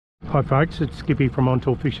Hi folks, it's Skippy from On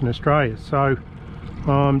Tour Fishing Australia. So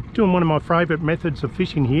I'm doing one of my favourite methods of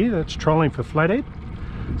fishing here, that's trolling for flathead.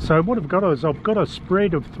 So what I've got is I've got a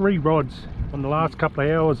spread of 3 rods on the last couple of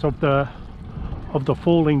hours of the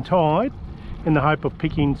falling tide in the hope of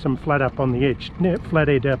picking some flathead up on the edge.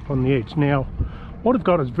 Now what I've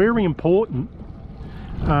got is very important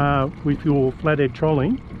with your flathead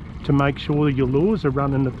trolling to make sure that your lures are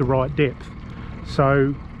running at the right depth.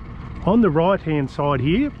 So on the right hand side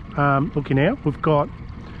here, looking out, we've got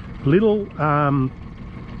a little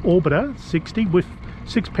orbiter 60 with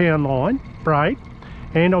 6-pound line braid,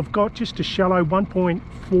 and I've got just a shallow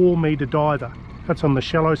 1.4 metre diver. That's on the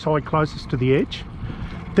shallow side closest to the edge.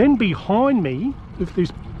 Then behind me, with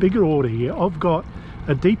this bigger order here, I've got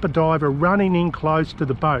a deeper diver running in close to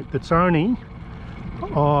the boat that's only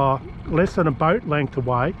less than a boat length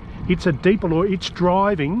away. It's a deeper lure, it's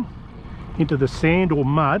driving into the sand or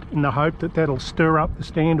mud in the hope that that'll stir up the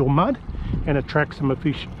sand or mud and attract some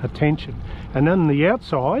fish attention. And then on the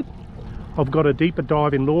outside I've got a deeper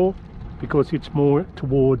diving lure because it's more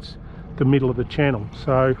towards the middle of the channel.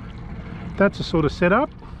 So that's a sort of setup,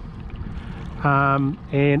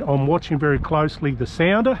 and I'm watching very closely the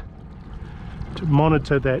sounder to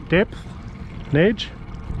monitor that depth and edge,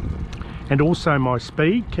 and also my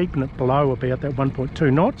speed, keeping it below about that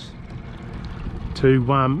 1.2 knots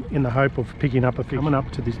to in the hope of picking up a fish. Coming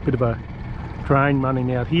up to this bit of a drain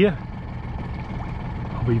running out here.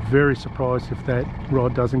 I'll be very surprised if that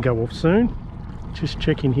rod doesn't go off soon. Just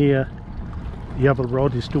checking here, the other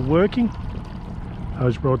rod is still working.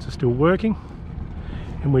 Those rods are still working,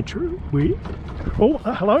 and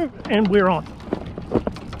hello, and we're on.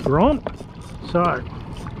 So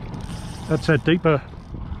that's a deeper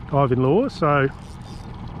diving lure, so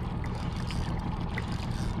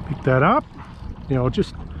pick that up. Now I'll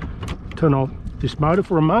just turn off this motor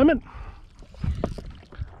for a moment,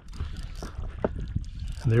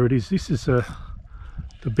 and there it is. This is the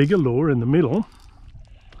bigger lure in the middle,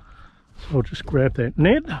 so I'll just grab that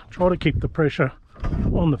net, try to keep the pressure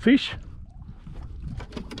on the fish.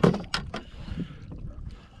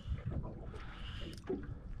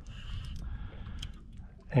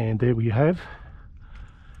 And there we have,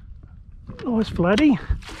 nice flatty,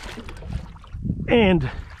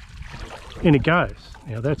 and in it goes.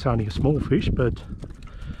 Now that's only a small fish, but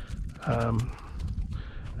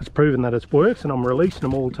it's proven that it works, and I'm releasing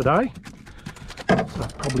them all today. So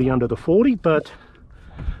probably under the 40, but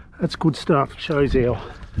that's good stuff. Shows our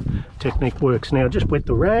technique works. Now just wet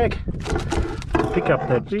the rag, pick up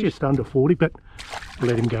that fish, just under 40, but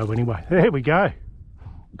let him go anyway. There we go.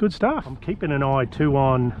 Good stuff. I'm keeping an eye too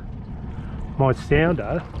on my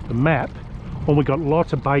sounder, the map. Well, we've got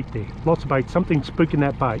lots of bait there, lots of bait, something's spooking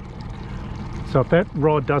that bait. So if that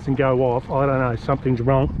rod doesn't go off, I don't know, something's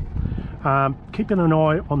wrong. Keeping an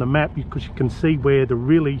eye on the map because you can see where the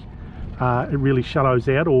it really shallows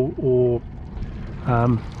out or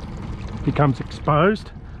becomes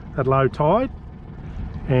exposed at low tide.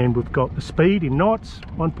 And we've got the speed in knots,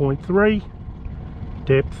 1.3,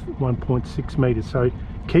 depth 1.6 meters. So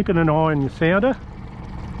keeping an eye on your sounder.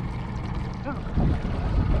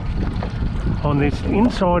 On this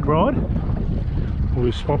inside rod,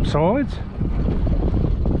 we'll swap sides.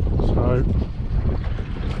 So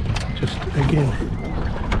just again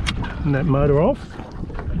turn that motor off,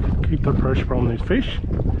 keep the pressure on this fish.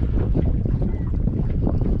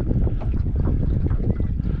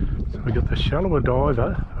 So we got the shallower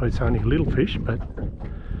diver. Oh, it's only a little fish, but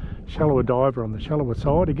shallower diver on the shallower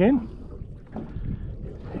side again,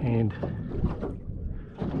 and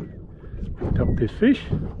picked up this fish.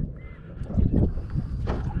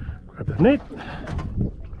 Grab the net.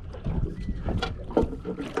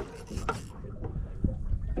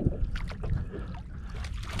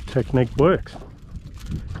 Technique works.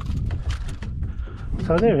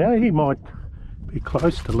 So there we go. He might be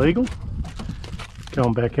close to legal,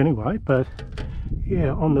 going back anyway, but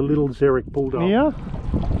yeah, on the little Xeric Bulldog. Yeah.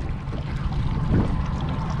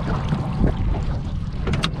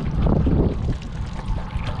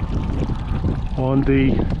 On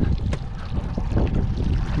the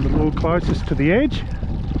lure closest to the edge.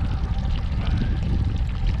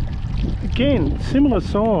 Again, similar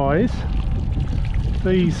size.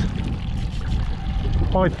 These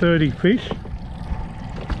high 30 fish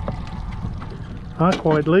aren't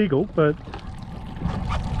quite legal, but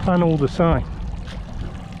fun all the same.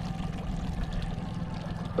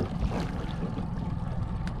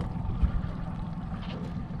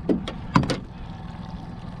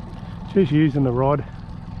 Just using the rod,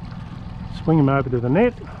 swing him over to the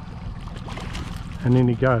net, and then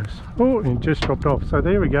he goes. Oh, and just dropped off. So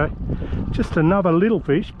there we go. Just another little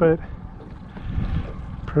fish, but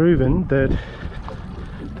proven that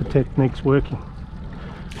the technique's working.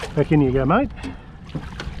 Back in you go, mate.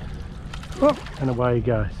 Oh, and away he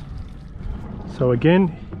goes. So again,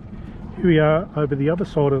 here we are over the other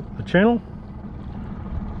side of the channel,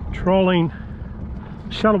 trolling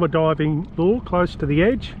shallower diving lure close to the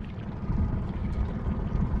edge.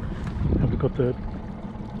 And we've got the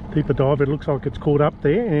deeper dive. It looks like it's caught up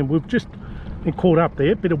there, and we've just been caught up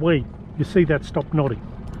there, bit of weed. You see that stop nodding.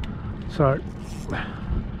 So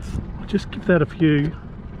I'll just give that a few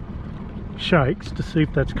shakes to see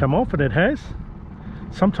if that's come off, and it has.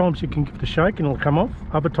 Sometimes you can give it a shake and it'll come off,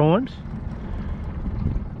 other times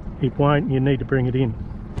it won't, and you need to bring it in.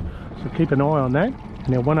 So keep an eye on that.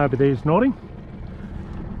 Now one over there is nodding.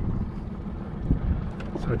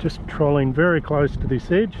 So just trolling very close to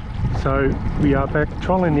this edge. So we are back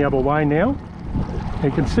trolling the other way now.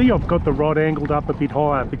 You can see I've got the rod angled up a bit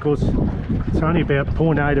higher because it's only about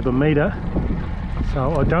 0.8 of a metre.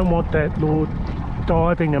 So I don't want that lure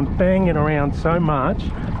diving and banging around so much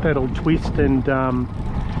that it'll twist and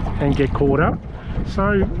get caught up.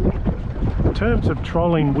 So in terms of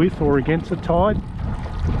trolling with or against the tide,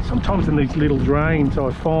 sometimes in these little drains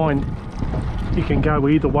I find you can go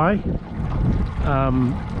either way.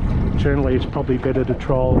 Generally it's probably better to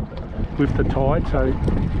troll with the tide, so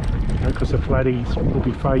because the flatties will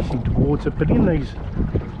be facing towards it. But in these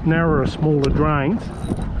narrower, smaller drains,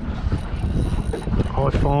 I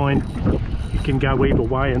find you can go either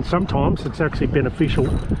way, and sometimes it's actually beneficial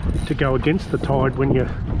to go against the tide when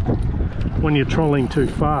you're trolling too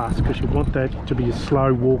fast, because you want that to be a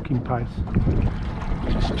slow walking pace.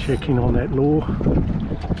 Just checking on that lure,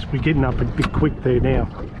 because we're getting up a bit quick there now.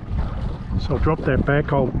 So I'll drop that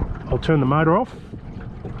back. I'll turn the motor off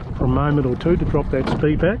for a moment or two to drop that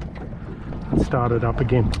speed back and start it up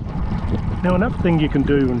again. Now another thing you can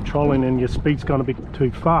do in trolling and your speed's going to be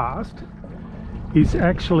too fast is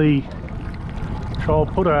actually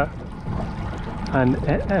put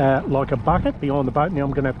like a bucket behind the boat. Now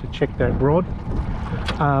I'm going to have to check that rod,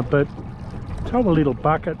 but throw a little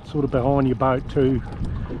bucket sort of behind your boat to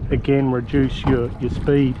again reduce your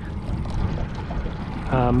speed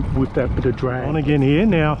with that bit of drag. On again here.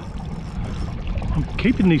 Now I'm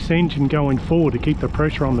keeping this engine going forward to keep the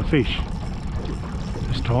pressure on the fish.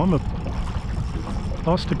 This time I've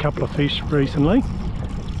lost a couple of fish recently.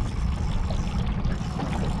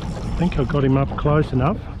 I think I got him up close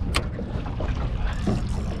enough.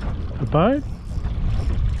 The boat.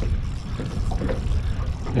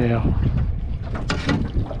 Now,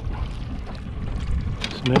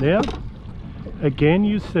 loosen it out. Again,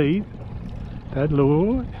 you see that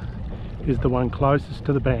lure is the one closest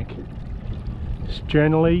to the bank. It's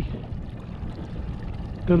generally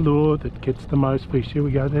the lure that gets the most fish. Here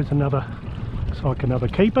we go. There's another. Looks like another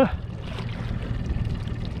keeper.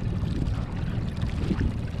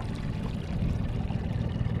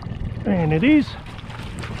 And it is.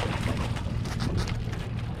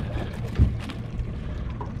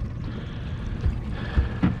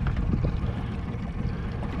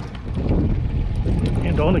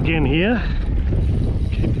 And on again here,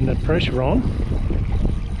 keeping that pressure on.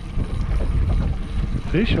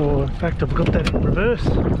 Fish, or in fact I've got that in reverse.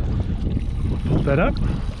 Pull that up.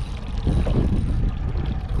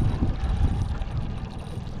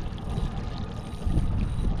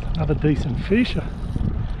 Another decent fish, I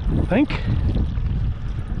think.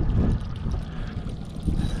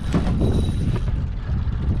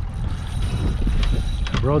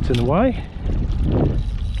 The rod's in the way.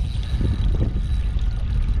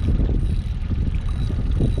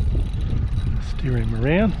 Steer him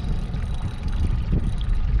around.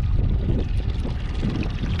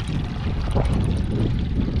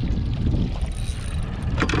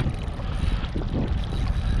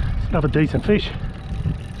 Another decent fish.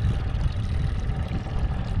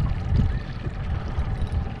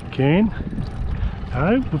 Again,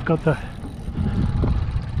 no, we've got the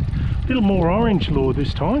little more orange lure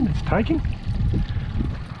this time. It's taking,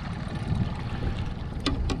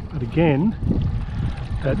 but again,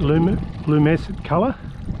 that luminescent colour.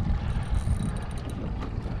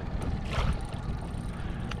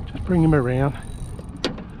 Just bring him around.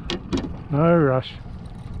 No rush.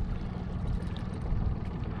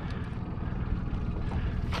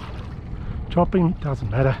 Chopping doesn't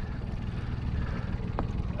matter.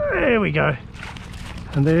 There we go.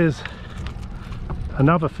 And there's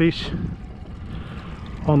another fish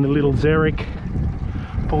on the little Xeric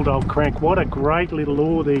Bulldog crank. What a great little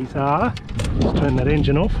lure these are. Just turn that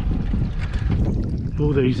engine off.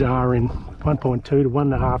 All these are in 1.2 to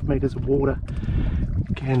 1.5 metres of water.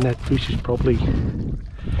 Again, that fish is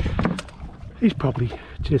he's probably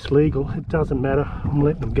just legal. It doesn't matter. I'm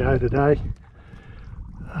letting them go today.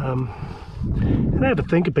 And have a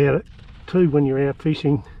think about it too when you're out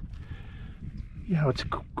fishing. You know, it's a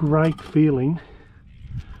great feeling.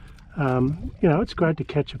 You know, it's great to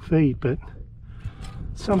catch a feed, but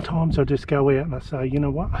sometimes I just go out and I say, you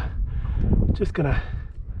know what, I'm just gonna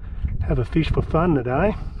have a fish for fun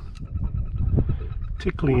today,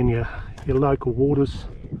 particularly in your local waters.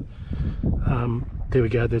 There we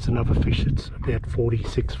go, there's another fish that's about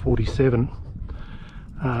 46, 47.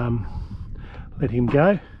 Let him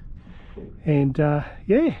go, and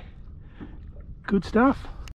yeah, good stuff.